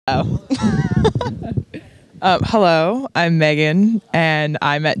Hello, I'm Megan, and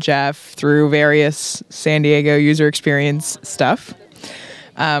I met Jeff through various San Diego user experience stuff.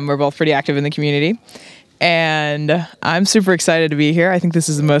 We're both pretty active in the community, and I'm super excited to be here. I think this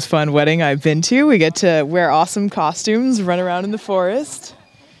is the most fun wedding I've been to. We get to wear awesome costumes, run around in the forest,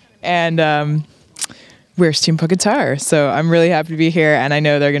 and wear steampunk guitar. So I'm really happy to be here, and I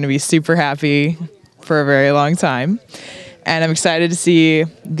know they're going to be super happy for a very long time. And I'm excited to see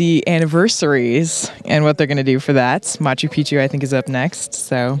the anniversaries and what they're going to do for that. Machu Picchu, I think, is up next.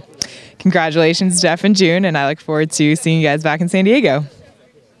 So congratulations, Jeff and June, and I look forward to seeing you guys back in San Diego.